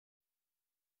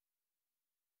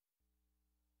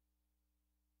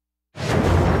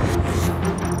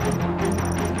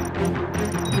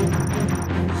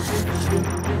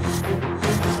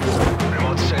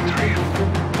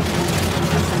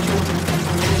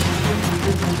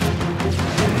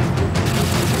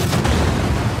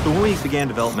we began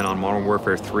development on Modern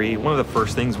Warfare 3, one of the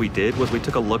first things we did was we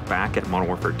took a look back at Modern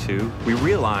Warfare 2. We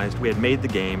realized we had made the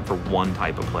game for one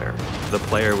type of player, the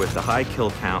player with the high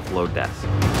kill count, low deaths.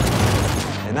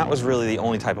 And that was really the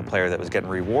only type of player that was getting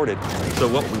rewarded. So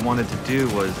what we wanted to do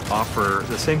was offer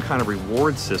the same kind of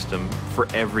reward system for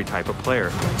every type of player.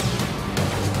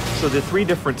 So the three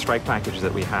different strike packages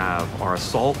that we have are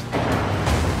Assault,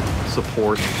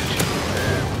 Support,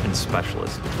 and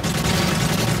Specialist.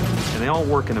 And they all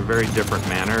work in a very different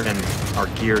manner and are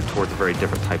geared towards a very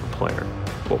different type of player.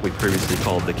 What we previously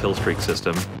called the kill streak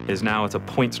system is now it's a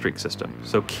point streak system.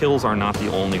 So kills are not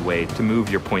the only way to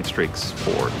move your point streaks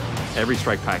forward. Every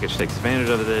strike package takes advantage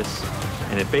of this,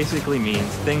 and it basically means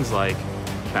things like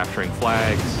capturing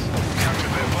flags,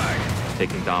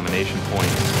 taking domination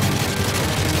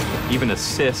points, even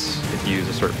assists, if you use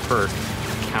a certain perk,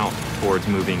 count towards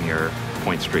moving your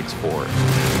point streaks forward.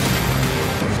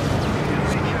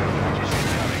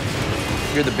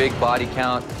 If you're the big body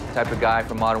count type of guy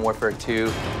from Modern Warfare 2,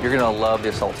 you're gonna love the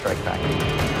Assault Strike package.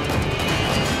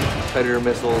 Predator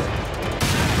missiles,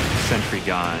 Sentry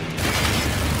gun,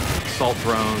 assault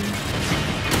drone.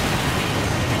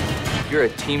 If you're a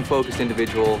team-focused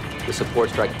individual, the Support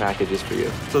Strike package is for you.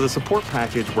 So the Support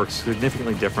package works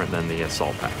significantly different than the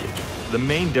Assault package. The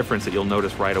main difference that you'll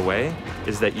notice right away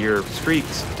is that your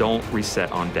streaks don't reset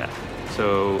on death.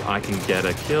 So I can get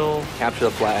a kill, Capture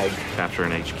the flag, capture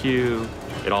an HQ,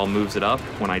 it all moves it up.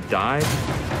 When I die,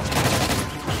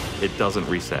 it doesn't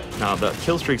reset. Now the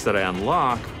kill streaks that I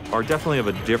unlock are definitely of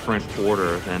a different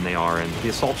order than they are in the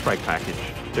Assault Strike package.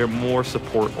 They're more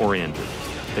support-oriented.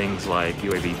 Things like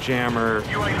UAV jammer,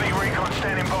 UAV recon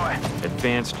standing by,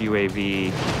 advanced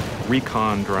UAV,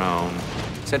 recon drone.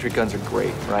 Sentry guns are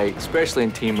great, right? Especially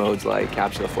in team modes like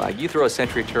Capture the Flag. You throw a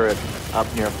sentry turret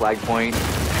up near a flag point,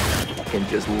 you can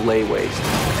just lay waste.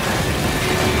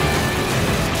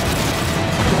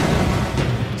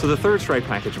 So the third strike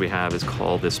package we have is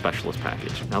called the Specialist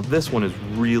package. Now this one is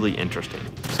really interesting.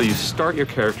 So you start your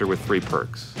character with 3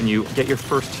 perks, and you get your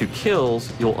first 2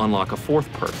 kills, you'll unlock a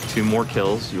 4th perk. 2 more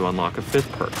kills, you unlock a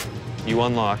 5th perk. You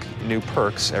unlock new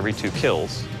perks every 2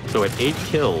 kills. So at 8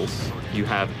 kills, you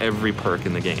have every perk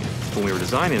in the game. When we were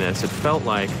designing this, it felt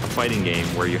like a fighting game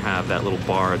where you have that little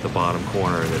bar at the bottom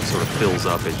corner that sort of fills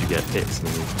up as you get hits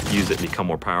and you use it and become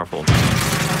more powerful.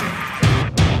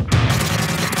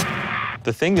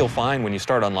 The thing you'll find when you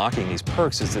start unlocking these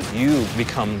perks is that you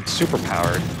become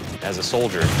superpowered as a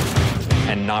soldier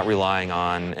and not relying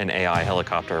on an AI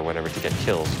helicopter or whatever to get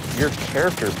kills. Your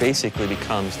character basically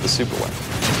becomes the super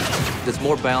weapon. It's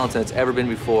more balanced than it's ever been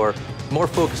before, more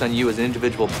focused on you as an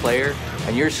individual player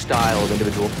and your style of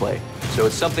individual play. So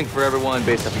it's something for everyone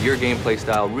based off of your gameplay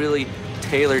style, really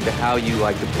tailored to how you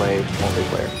like to play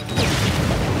multiplayer.